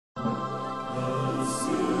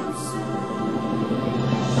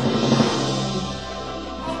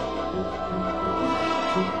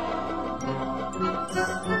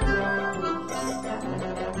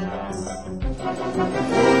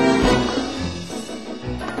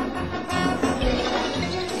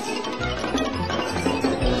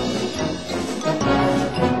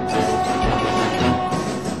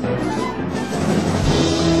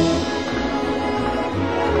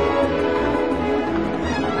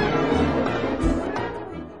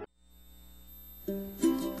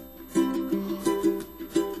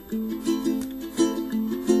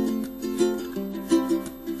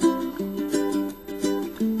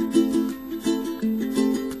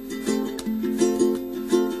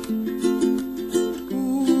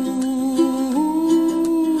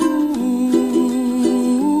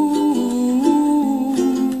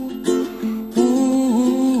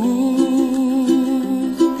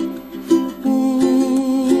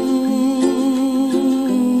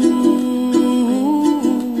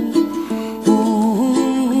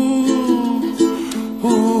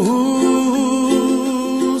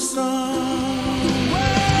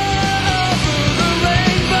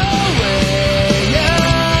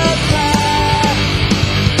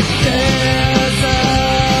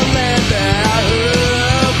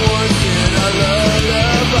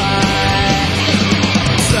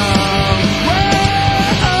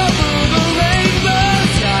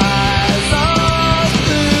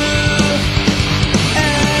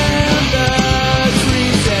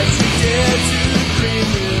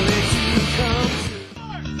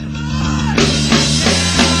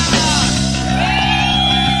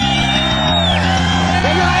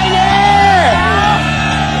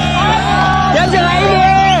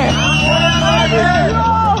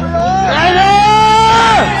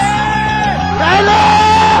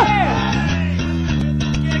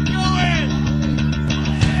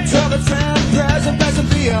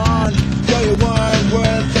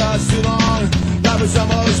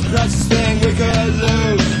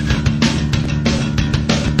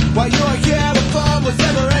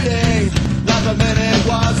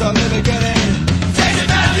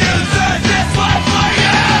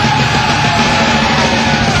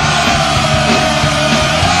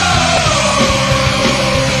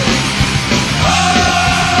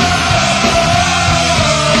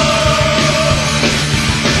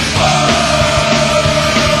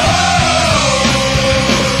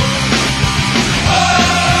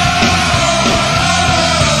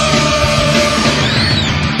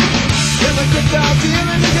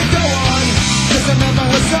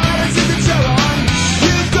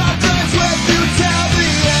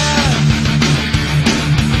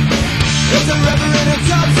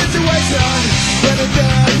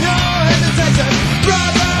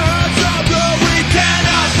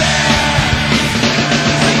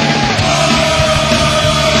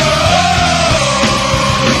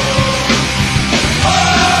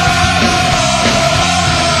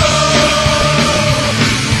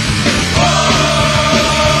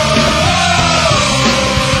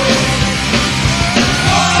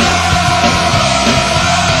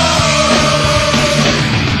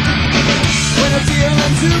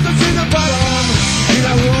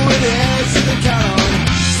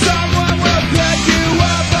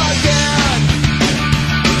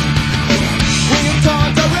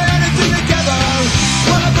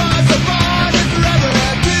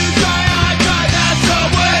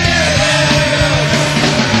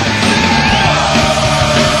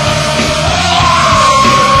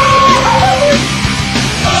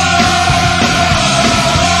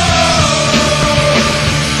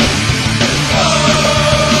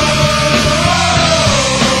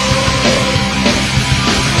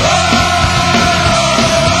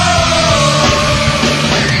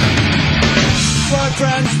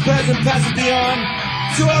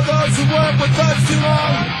To all those who work with us too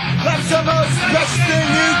long, life's the most precious thing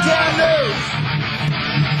you can do.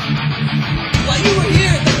 While you were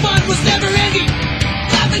here, the fun was never ending.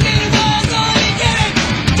 Laughing at it all, going and getting.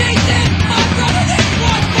 Jason, my brother, there's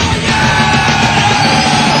one for you!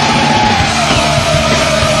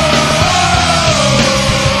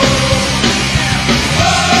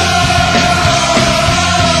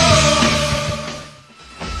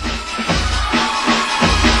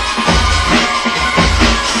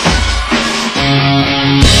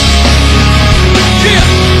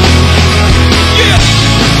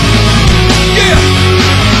 Yeah!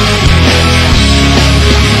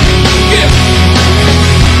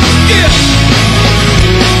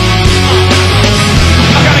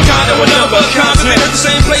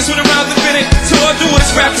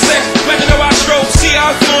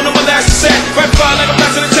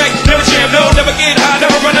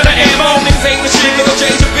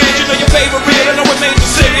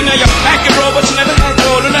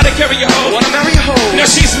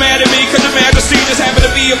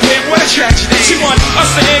 I'm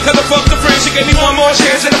saying cause I fucked the friend, she gave me one more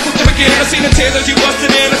chance and I put them again. I seen the tears as you busted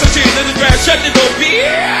in, and some shit in the grass, shut the door, bitch.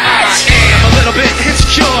 I am a little bit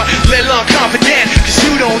insecure, little unconfident, cause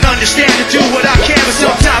you don't understand to do what I can, but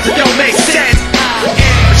sometimes it don't make sense.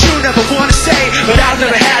 But you never wanna say, but I've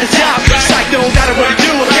never had a doubt. It's like no matter what I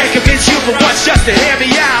do, I can't convince you for once just to hear me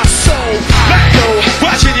out. So, let go,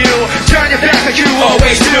 watching you, turn your back like you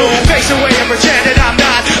always do. Face away and pretend that I'm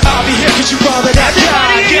not, I'll be here cause you all that I got.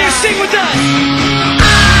 Everybody here, sing with us!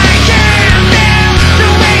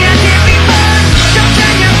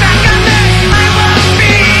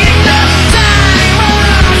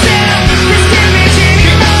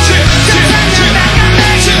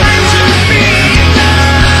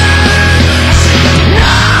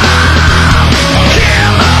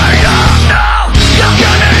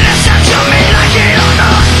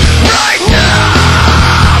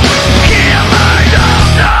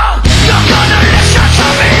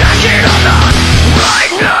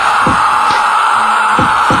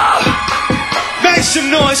 Some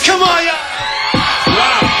noise, come on, y'all!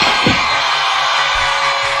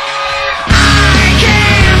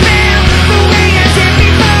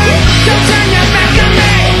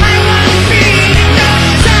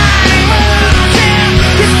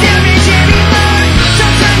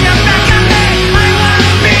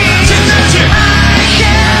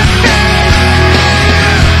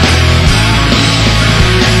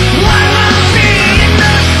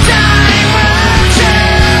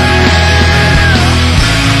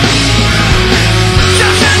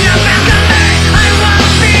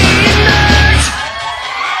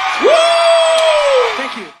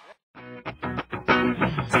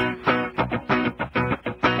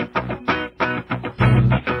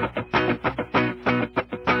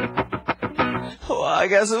 I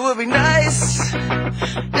guess it would be nice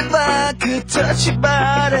if I could touch your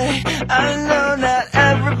body. I know not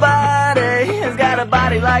everybody has got a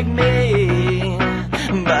body like me,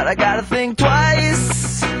 but I gotta think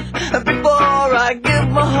twice before I give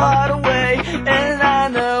my heart away. And I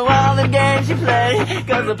know all the games you play,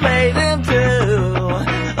 cause I play them too.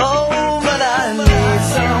 Oh, but I need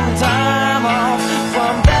some time off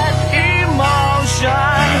from that emotion.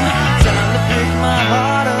 Time to pick my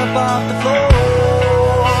heart up off the floor.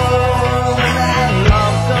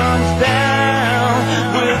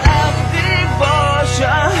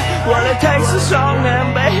 Well, it takes a song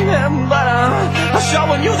and baby, but I'm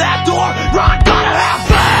showing you that door. Run, gotta have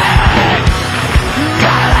faith.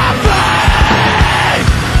 Gotta have faith.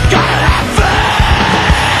 Gotta have faith.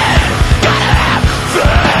 Gotta have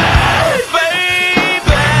faith,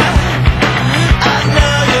 baby. I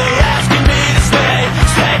know you're asking me to stay.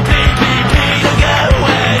 Say please, please, please, don't get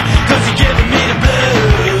away, cause you're giving me the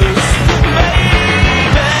blues,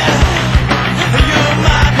 baby. You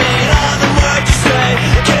might mean all the words you say.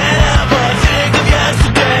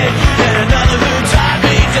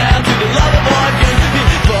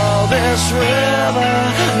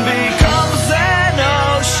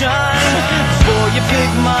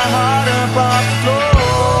 Pick my heart up off the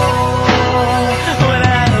floor. When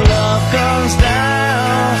that love comes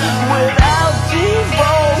down without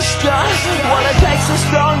devotion, well, it takes a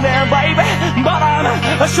strong man, baby, but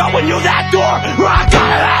I'm showing you that door. I gotta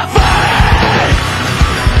have fun.